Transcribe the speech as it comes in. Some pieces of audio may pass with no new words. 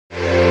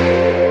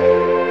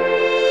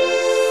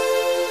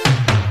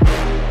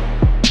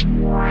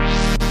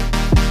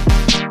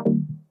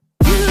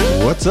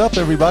What's up,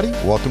 everybody?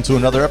 Welcome to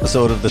another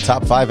episode of the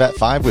Top 5 at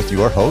 5 with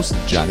your host,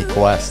 Johnny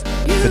Quest.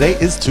 Today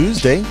is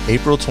Tuesday,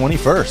 April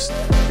 21st.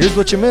 Here's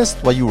what you missed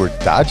while you were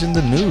dodging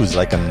the news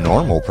like a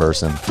normal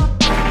person.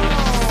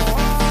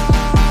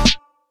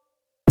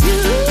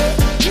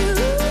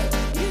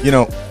 You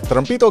know,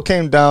 Trumpito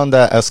came down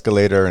that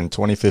escalator in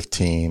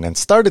 2015 and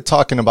started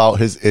talking about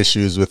his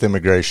issues with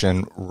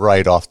immigration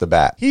right off the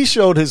bat. He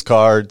showed his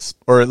cards,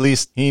 or at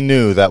least he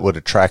knew that would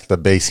attract the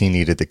base he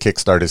needed to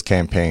kickstart his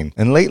campaign.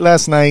 And late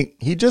last night,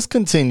 he just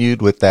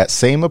continued with that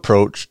same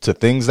approach to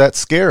things that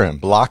scare him.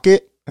 Block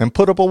it and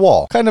put up a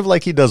wall, kind of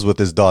like he does with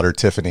his daughter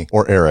Tiffany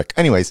or Eric.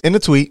 Anyways, in a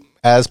tweet,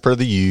 as per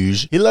the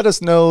usual, he let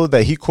us know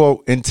that he,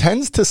 quote,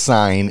 intends to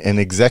sign an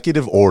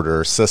executive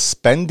order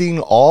suspending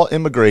all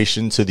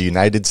immigration to the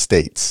United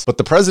States. But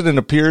the president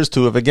appears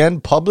to have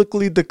again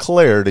publicly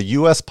declared a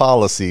U.S.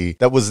 policy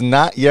that was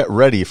not yet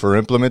ready for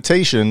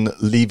implementation,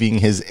 leaving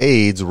his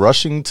aides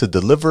rushing to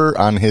deliver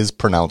on his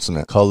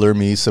pronouncement. Color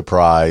me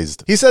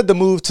surprised. He said the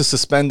move to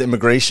suspend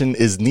immigration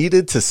is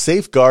needed to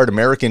safeguard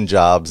American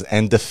jobs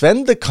and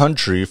defend the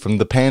country from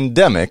the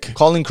pandemic,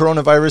 calling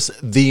coronavirus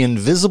the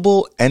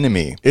invisible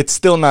enemy. It's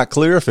still not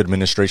clear if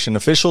administration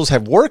officials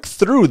have worked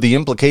through the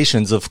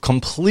implications of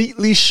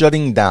completely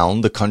shutting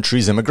down the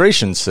country's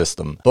immigration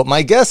system. But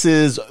my guess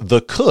is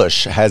the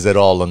Kush has it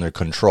all under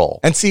control.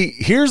 And see,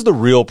 here's the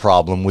real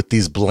problem with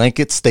these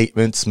blanket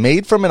statements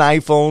made from an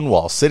iPhone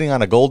while sitting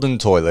on a golden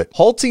toilet.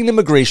 Halting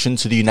immigration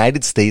to the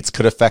United States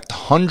could affect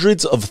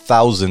hundreds of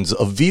thousands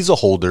of visa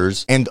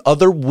holders and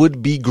other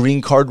would-be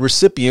green card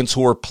recipients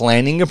who are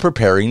planning and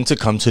preparing to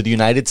come to the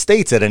United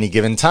States at any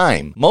given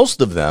time. Most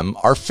of them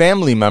are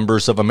family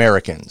members of Americans.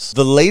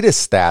 The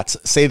latest stats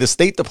say the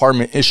State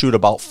Department issued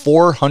about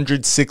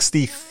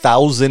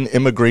 460,000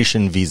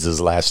 immigration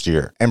visas last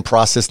year and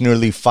processed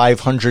nearly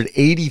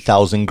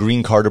 580,000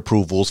 green card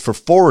approvals for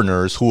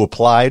foreigners who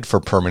applied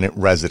for permanent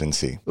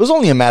residency. It was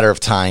only a matter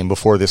of time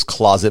before this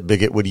closet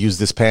bigot would use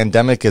this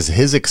pandemic as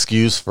his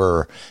excuse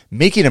for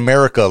making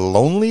America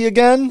lonely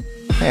again.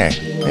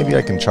 Hey, maybe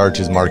I can charge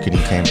his marketing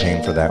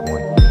campaign for that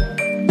one.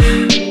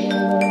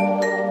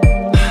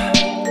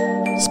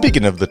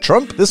 Speaking of the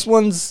Trump, this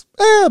one's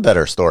a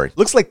better story.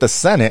 Looks like the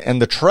Senate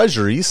and the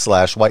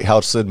Treasury/White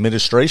House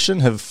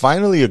administration have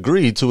finally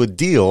agreed to a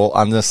deal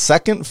on the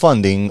second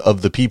funding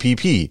of the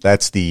PPP.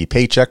 That's the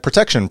Paycheck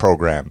Protection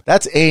Program.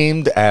 That's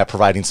aimed at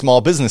providing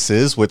small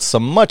businesses with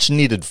some much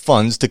needed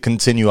funds to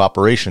continue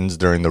operations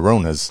during the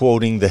Ronas.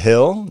 Quoting The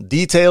Hill,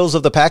 details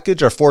of the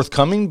package are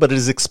forthcoming, but it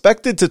is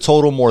expected to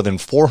total more than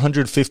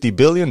 $450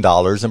 billion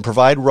and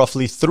provide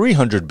roughly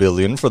 $300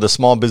 billion for the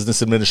Small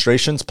Business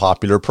Administration's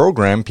popular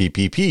program,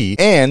 PPP,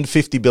 and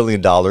 $50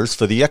 billion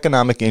for the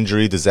Economic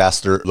Injury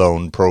Disaster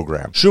Loan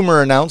Program.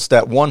 Schumer announced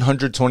that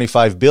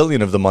 $125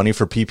 billion of the money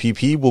for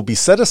PPP will be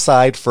set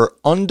aside for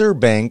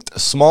underbanked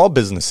small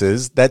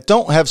businesses that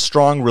don't have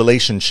strong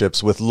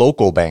relationships with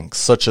local banks,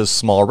 such as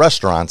small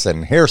restaurants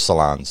and hair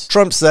salons.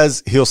 Trump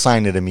says he'll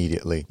sign it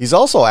immediately. He's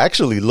also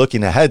actually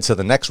looking ahead to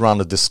the next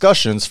round of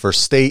discussions for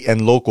state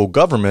and local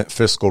government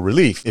fiscal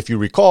relief. If you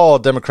recall,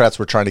 Democrats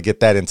were trying to get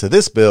that into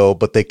this bill,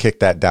 but they kicked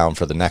that down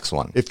for the next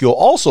one. If you'll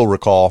also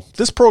recall,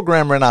 this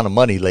program ran out of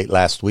money late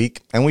last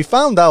week, and we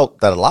found out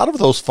that a lot of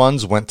those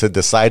funds went to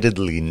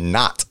decidedly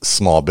not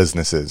small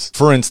businesses.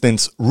 For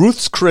instance,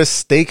 Ruth's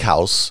Chris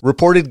Steakhouse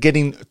reported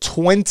getting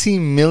 $20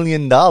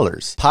 million.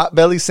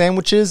 Potbelly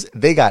Sandwiches,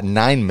 they got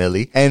 $9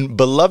 million, and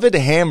beloved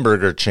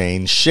hamburger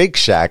chain Shake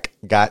Shack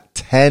got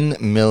 $10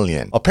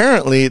 million.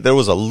 Apparently, there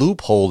was a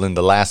loophole in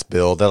the last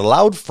bill that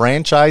allowed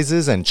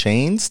franchises and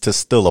chains to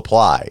still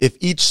apply if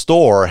each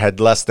store had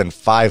less than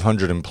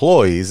 500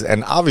 employees,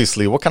 and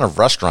obviously, what kind of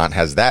restaurant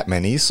has that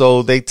many,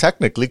 so they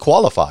technically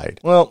qualified.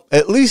 Well,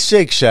 at least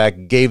Shake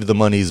Shack gave the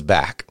monies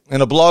back.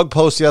 In a blog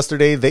post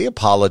yesterday, they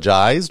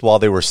apologized while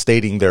they were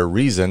stating their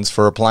reasons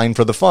for applying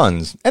for the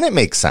funds. And it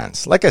makes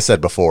sense. Like I said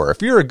before,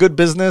 if you're a good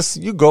business,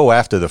 you go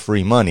after the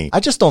free money. I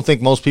just don't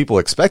think most people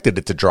expected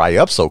it to dry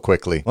up so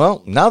quickly.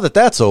 Well, now that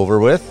that's over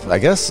with, I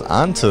guess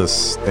on to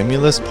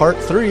Stimulus Part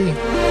 3.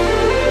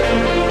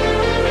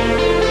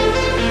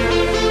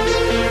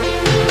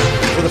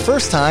 For the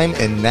first time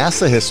in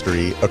NASA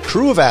history, a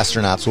crew of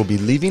astronauts will be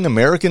leaving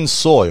American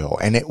soil,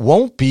 and it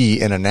won't be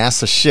in a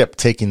NASA ship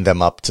taking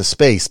them up to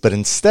space, but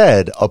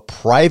instead a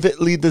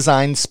privately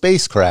designed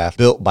spacecraft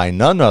built by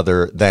none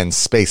other than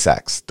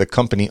SpaceX, the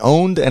company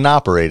owned and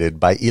operated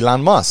by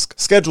Elon Musk.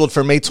 Scheduled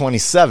for May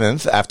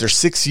 27th, after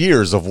 6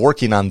 years of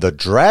working on the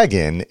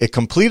Dragon, it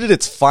completed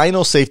its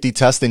final safety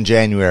test in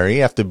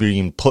January after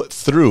being put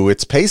through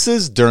its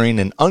paces during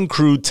an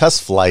uncrewed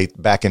test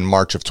flight back in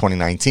March of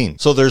 2019.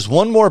 So there's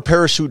one more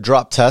parachute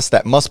drop test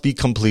that must be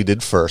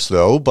completed first,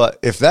 though, but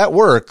if that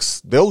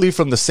works, they'll leave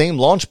from the same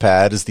launch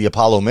pad as the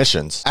Apollo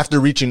missions. After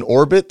reaching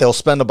orbit, they'll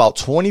spend about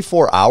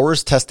 24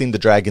 hours testing the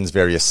Dragon's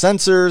various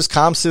sensors,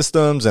 comm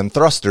systems, and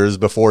thrusters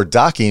before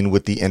docking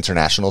with the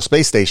International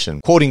Space Station.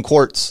 Quoting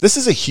Quartz, "This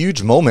is a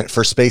huge moment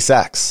for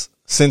SpaceX.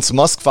 Since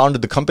Musk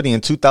founded the company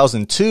in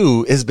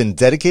 2002, it has been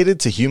dedicated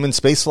to human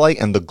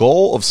spaceflight and the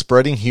goal of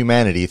spreading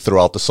humanity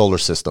throughout the solar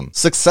system.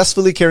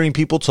 Successfully carrying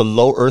people to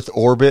low Earth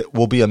orbit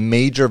will be a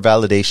major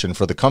validation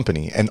for the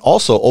company and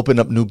also open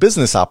up new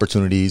business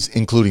opportunities,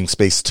 including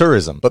space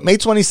tourism. But May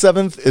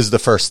 27th is the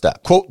first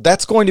step. Quote,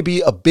 that's going to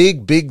be a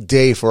big, big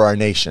day for our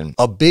nation.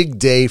 A big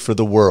day for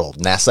the world,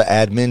 NASA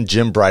admin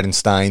Jim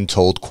Bridenstine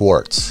told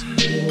Quartz.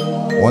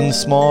 One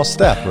small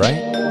step,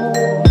 right?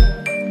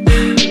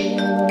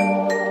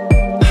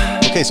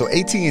 Okay, so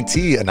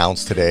AT&T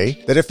announced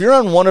today that if you're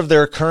on one of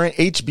their current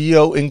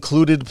HBO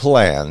included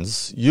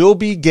plans, you'll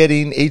be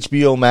getting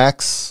HBO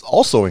Max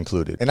also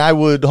included. And I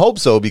would hope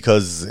so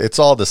because it's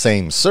all the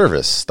same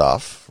service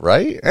stuff,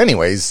 right?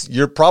 Anyways,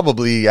 you're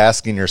probably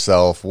asking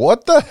yourself,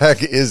 what the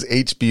heck is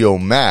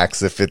HBO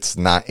Max if it's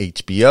not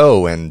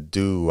HBO, and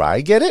do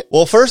I get it?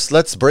 Well, first,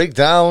 let's break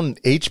down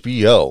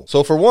HBO.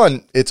 So for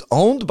one, it's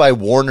owned by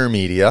Warner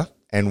Media,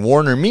 and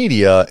Warner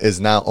Media is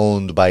now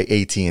owned by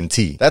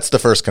AT&T. That's the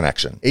first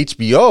connection.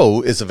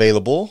 HBO is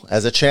available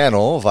as a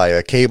channel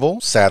via cable,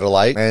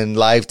 satellite, and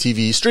live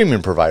TV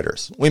streaming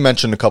providers. We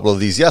mentioned a couple of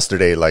these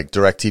yesterday, like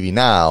DirecTV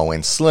Now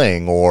and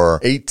Sling,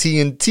 or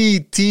AT&T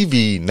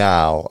TV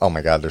Now. Oh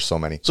my God, there's so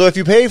many. So if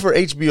you pay for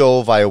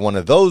HBO via one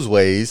of those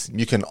ways,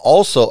 you can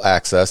also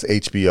access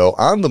HBO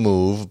on the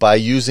move by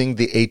using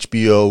the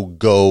HBO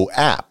Go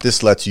app.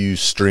 This lets you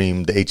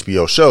stream the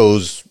HBO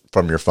shows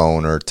from your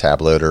phone or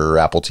tablet or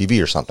Apple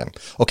TV or something.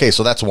 Okay,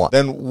 so that's one.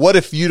 Then what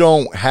if you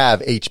don't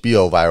have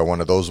HBO via one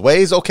of those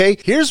ways? Okay,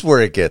 here's where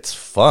it gets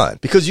fun.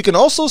 Because you can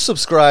also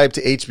subscribe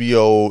to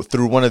HBO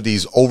through one of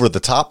these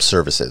over-the-top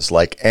services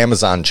like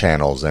Amazon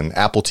channels and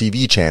Apple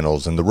TV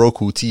channels and the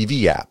Roku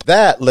TV app.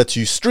 That lets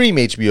you stream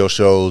HBO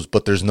shows,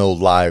 but there's no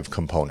live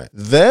component.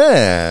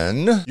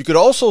 Then you could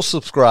also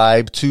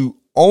subscribe to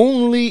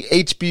only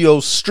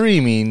HBO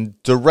streaming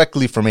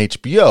directly from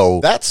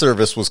HBO. That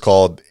service was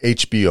called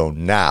HBO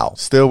Now.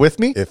 Still with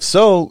me? If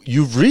so,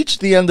 you've reached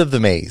the end of the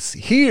maze.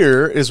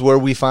 Here is where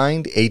we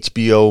find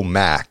HBO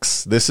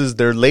Max. This is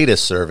their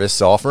latest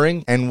service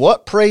offering. And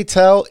what, pray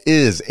tell,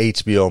 is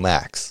HBO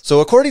Max? So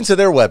according to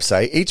their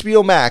website,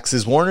 HBO Max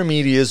is Warner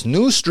Media's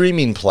new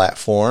streaming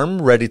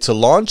platform ready to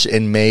launch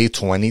in May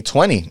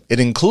 2020. It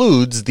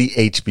includes the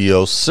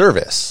HBO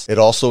service. It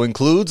also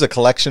includes a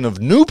collection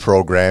of new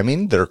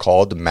programming that are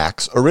called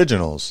Max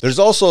Originals. There's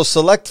also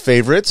select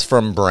favorites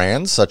from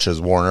brands such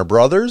as Warner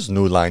Brothers,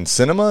 New Line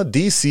Cinema,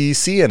 DC,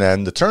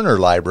 CNN, the Turner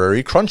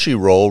Library,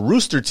 Crunchyroll,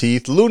 Rooster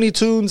Teeth, Looney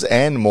Tunes,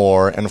 and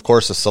more, and of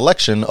course a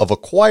selection of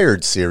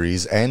acquired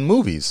series and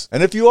movies.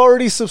 And if you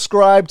already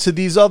subscribe to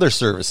these other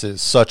services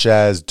such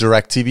as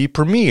DirecTV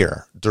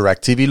Premiere,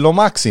 DirecTV Lo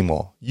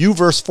Maximo,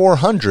 Uverse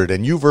 400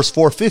 and Uverse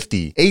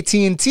 450,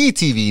 AT&T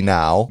TV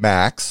Now,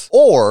 Max,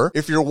 or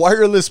if your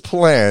wireless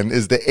plan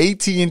is the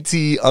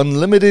AT&T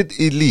Unlimited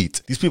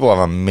Elite. These people have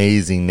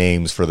amazing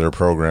names for their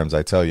programs,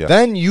 I tell you.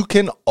 Then you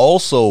can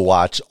also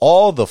watch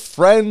all the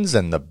Friends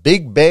and the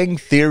Big Bang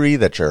Theory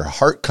that your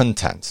heart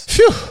contents.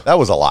 Phew, that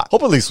was a lot.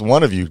 Hope at least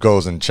one of you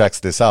goes and checks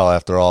this out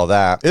after all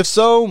that. If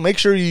so, make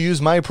sure you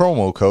use my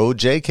promo code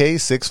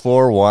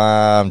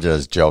JK641. I'm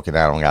just joking,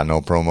 I don't got no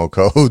promo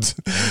codes.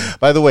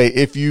 By the way,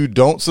 if you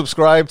don't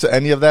subscribe to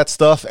any of that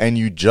stuff and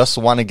you just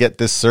want to get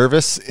this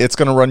service, it's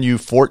going to run you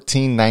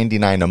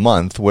 $14.99 a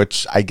month,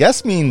 which I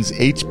guess means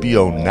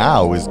HBO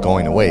Now is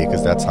going away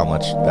because that's how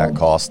much that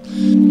costs.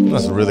 You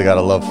must have really got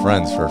to love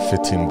Friends for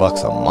 $15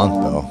 a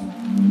month, though.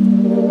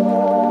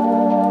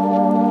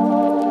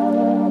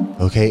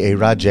 Okay,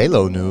 A-Rod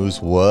J-Lo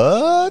news.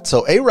 What?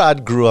 So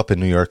A-Rod grew up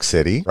in New York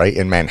City, right,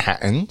 in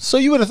Manhattan. So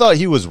you would have thought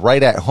he was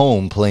right at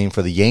home playing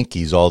for the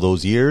Yankees all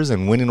those years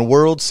and winning a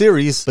World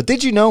Series. But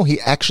did you know he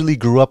actually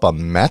grew up a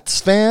Mets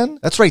fan?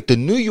 That's right, the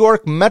New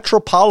York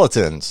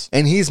Metropolitans.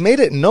 And he's made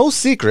it no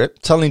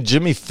secret, telling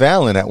Jimmy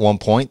Fallon at one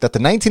point that the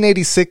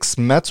 1986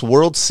 Mets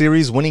World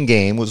Series winning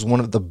game was one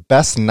of the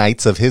best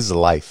nights of his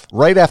life,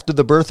 right after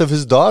the birth of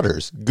his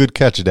daughters. Good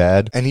catch,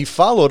 Dad. And he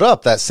followed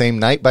up that same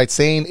night by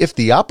saying, if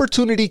the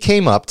opportunity came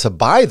up to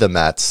buy the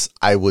Mets,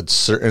 I would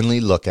certainly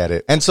look at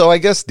it. And so I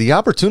guess the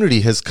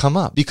opportunity has come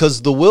up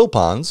because the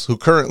Wilpons, who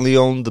currently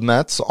own the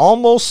Mets,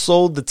 almost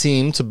sold the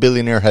team to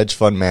billionaire hedge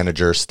fund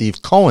manager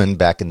Steve Cohen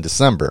back in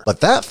December.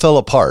 But that fell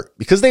apart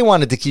because they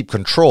wanted to keep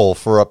control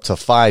for up to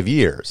 5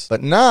 years.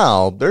 But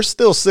now they're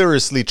still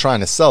seriously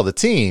trying to sell the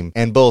team,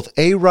 and both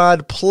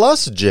A-Rod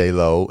plus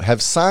J-Lo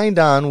have signed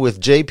on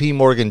with JP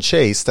Morgan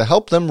Chase to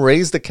help them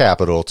raise the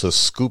capital to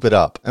scoop it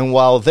up. And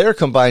while their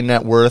combined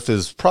net worth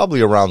is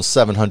probably around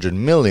 $700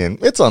 million,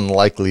 it's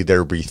unlikely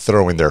they'll be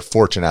throwing their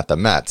fortune at the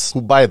Mets,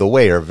 who by the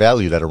way are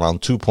valued at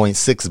around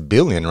 $2.6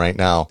 billion right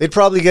now. They'd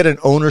probably get an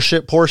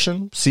ownership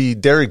portion. See,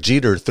 Derek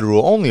Jeter threw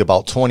only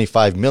about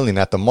 $25 million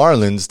at the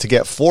Marlins to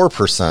get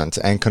 4%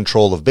 and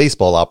control of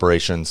baseball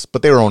operations,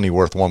 but they were only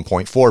worth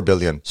 $1.4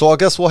 billion. So I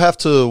guess we'll have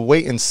to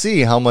wait and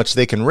see how much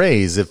they can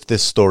raise if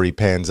this story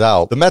pans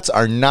out. The Mets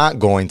are not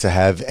going to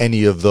have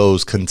any of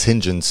those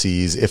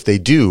contingencies if they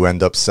do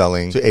end up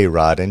selling to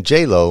A-Rod and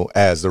J-Lo,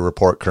 as the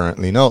report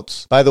currently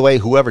notes. By By the way,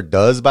 whoever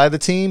does buy the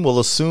team will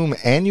assume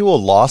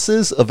annual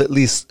losses of at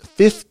least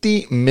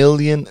 $50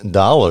 million.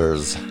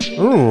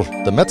 Ooh,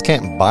 the Mets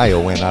can't buy a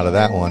win out of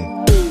that one.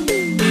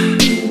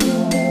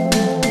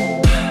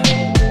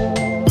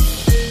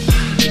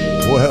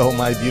 Well,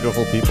 my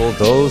beautiful people,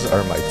 those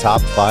are my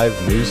top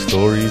 5 news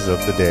stories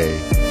of the day.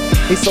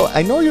 Hey, so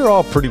I know you're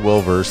all pretty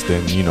well versed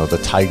in, the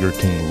Tiger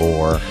King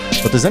lore,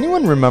 but does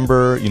anyone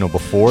remember,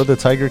 before the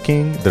Tiger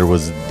King, there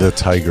was the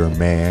Tiger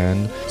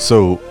Man?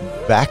 So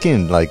back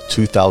in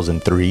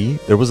 2003,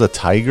 there was a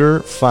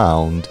tiger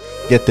found,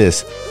 get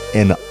this,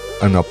 in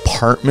an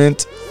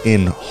apartment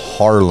in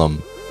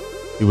Harlem.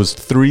 He was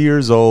 3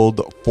 years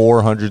old,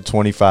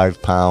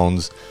 425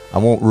 pounds. I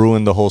won't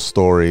ruin the whole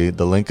story.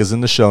 The link is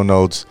in the show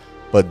notes,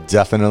 but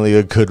definitely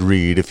a good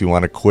read if you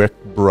want a quick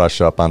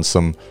brush up on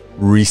some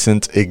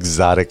recent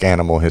exotic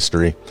animal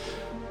history.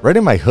 Right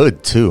in my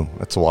hood, too.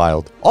 That's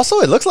wild.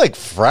 Also, it looks like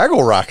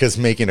Fraggle Rock is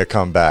making a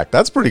comeback.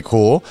 That's pretty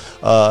cool.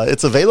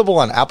 It's available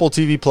on Apple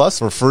TV Plus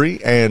for free,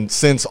 and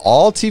since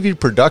all TV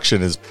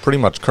production is pretty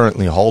much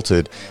currently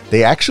halted,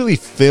 they actually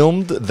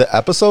filmed the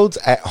episodes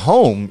at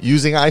home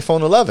using iPhone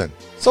 11.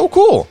 So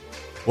cool.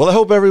 Well, I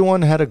hope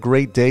everyone had a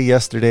great day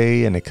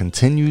yesterday, and it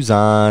continues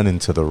on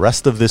into the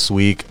rest of this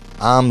week.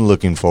 I'm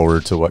looking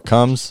forward to what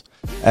comes.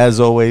 As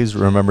always,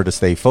 remember to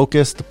stay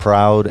focused,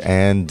 proud,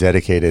 and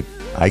dedicated.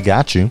 I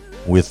got you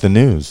with the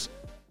news.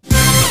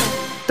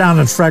 Down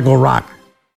at Fraggle Rock,